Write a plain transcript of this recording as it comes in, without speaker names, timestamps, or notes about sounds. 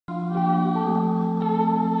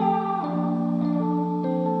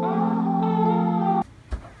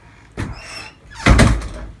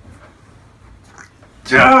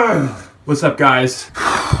What's up, guys?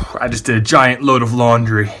 I just did a giant load of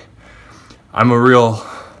laundry. I'm a real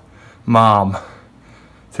mom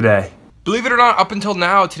today. Believe it or not, up until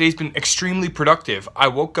now, today's been extremely productive. I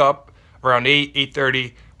woke up around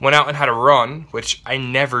 8:30, went out and had a run, which I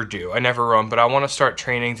never do. I never run, but I want to start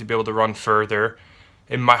training to be able to run further.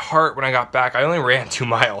 In my heart, when I got back, I only ran 2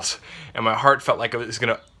 miles, and my heart felt like it was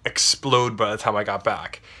gonna explode by the time I got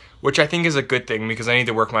back, which I think is a good thing because I need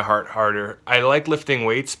to work my heart harder. I like lifting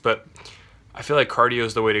weights, but I feel like cardio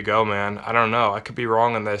is the way to go, man. I don't know. I could be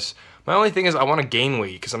wrong on this. My only thing is I want to gain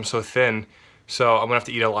weight because I'm so thin, so I'm gonna have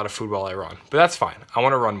to eat a lot of food while I run, but that's fine. I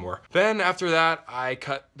want to run more. Then after that, I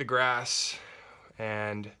cut the grass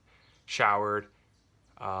and showered.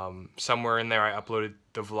 Somewhere in there I uploaded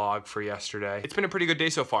the vlog for yesterday. It's been a pretty good day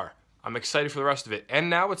so far. I'm excited for the rest of it. And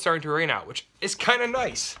now it's starting to rain out, which is kind of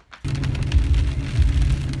nice.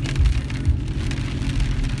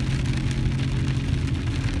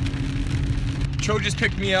 Cho just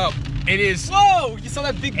picked me up. It is... Whoa! You saw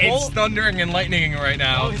that big bolt? It's thundering and lightning right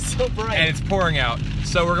now. Oh, it's so bright. And it's pouring out.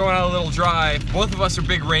 So we're going on a little drive. Both of us are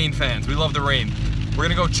big rain fans. We love the rain. We're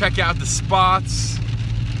gonna go check out the spots.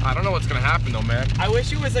 I don't know what's gonna happen though, man. I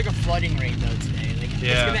wish it was like a flooding rain though today. Like, yeah.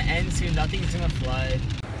 It's gonna end soon, nothing's gonna flood.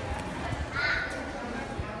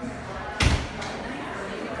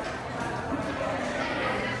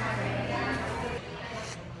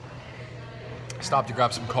 Stopped to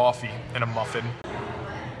grab some coffee and a muffin.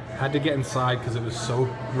 Had to get inside because it was so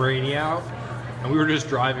rainy out, and we were just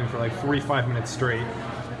driving for like 45 minutes straight.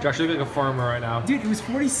 Josh, you look like a farmer right now. Dude, it was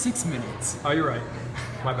 46 minutes. Oh, you're right.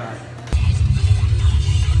 My bad.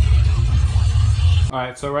 All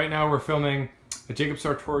right, so right now we're filming the Jacob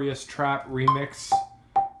Sartorius Trap remix.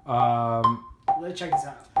 Let's check this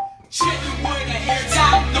out. Chicken with a hair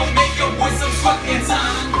tie, no makeup with some fucking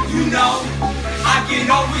time. You know, I can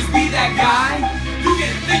always be that guy. You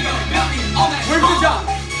can think about me all that Where's the job?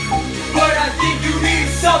 But I think you need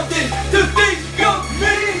something to think of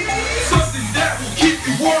me. Something that will keep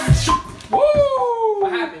you warm and Woo!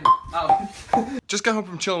 What happened? Oh. Just got home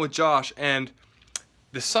from chilling with Josh, and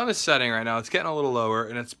the sun is setting right now. It's getting a little lower,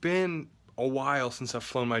 and it's been a while since I've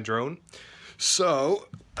flown my drone. So,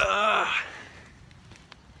 I'm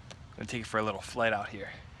gonna take it for a little flight out here.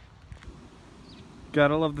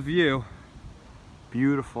 Gotta love the view.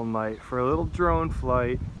 Beautiful night for a little drone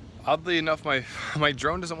flight. Oddly enough, my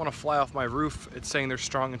drone doesn't want to fly off my roof. It's saying there's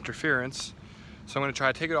strong interference. So I'm gonna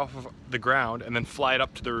try to take it off of the ground and then fly it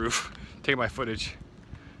up to the roof, take my footage.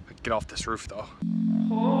 Get off this roof though.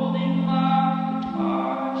 holding my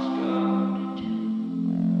heart strong to do.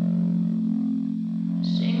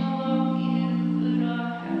 Sing I love you, but I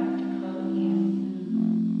have to hug you.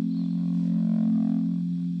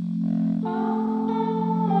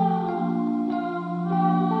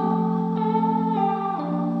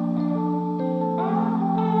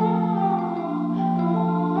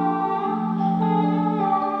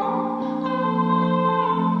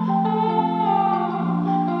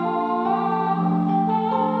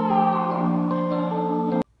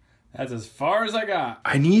 That's as far as I got.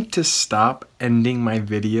 I need to stop ending my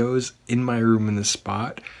videos in my room in the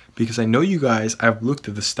spot because I know you guys, I've looked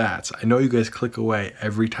at the stats. I know you guys click away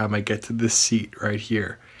every time I get to this seat right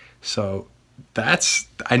here. So that's,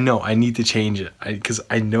 I know I need to change it because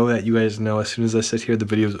I know that you guys know as soon as I sit here, the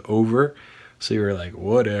video's over. So you're like,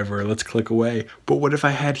 whatever, let's click away. But what if I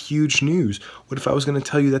had huge news? What if I was gonna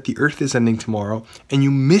tell you that the earth is ending tomorrow and you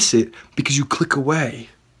miss it because you click away?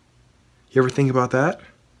 You ever think about that?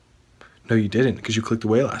 No, you didn't, because you clicked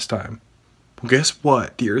away last time. Well, guess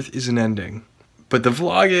what? The earth isn't ending. But the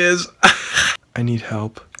vlog is. I need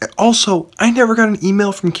help. Also, I never got an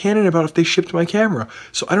email from Canon about if they shipped my camera.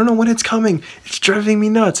 So I don't know when it's coming. It's driving me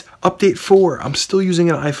nuts. Update 4. I'm still using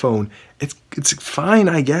an iPhone. It's fine,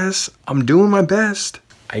 I guess. I'm doing my best.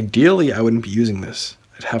 Ideally, I wouldn't be using this.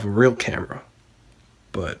 I'd have a real camera.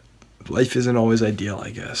 But life isn't always ideal,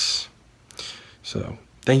 I guess. So,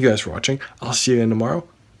 thank you guys for watching. I'll see you again tomorrow.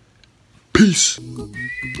 Peace.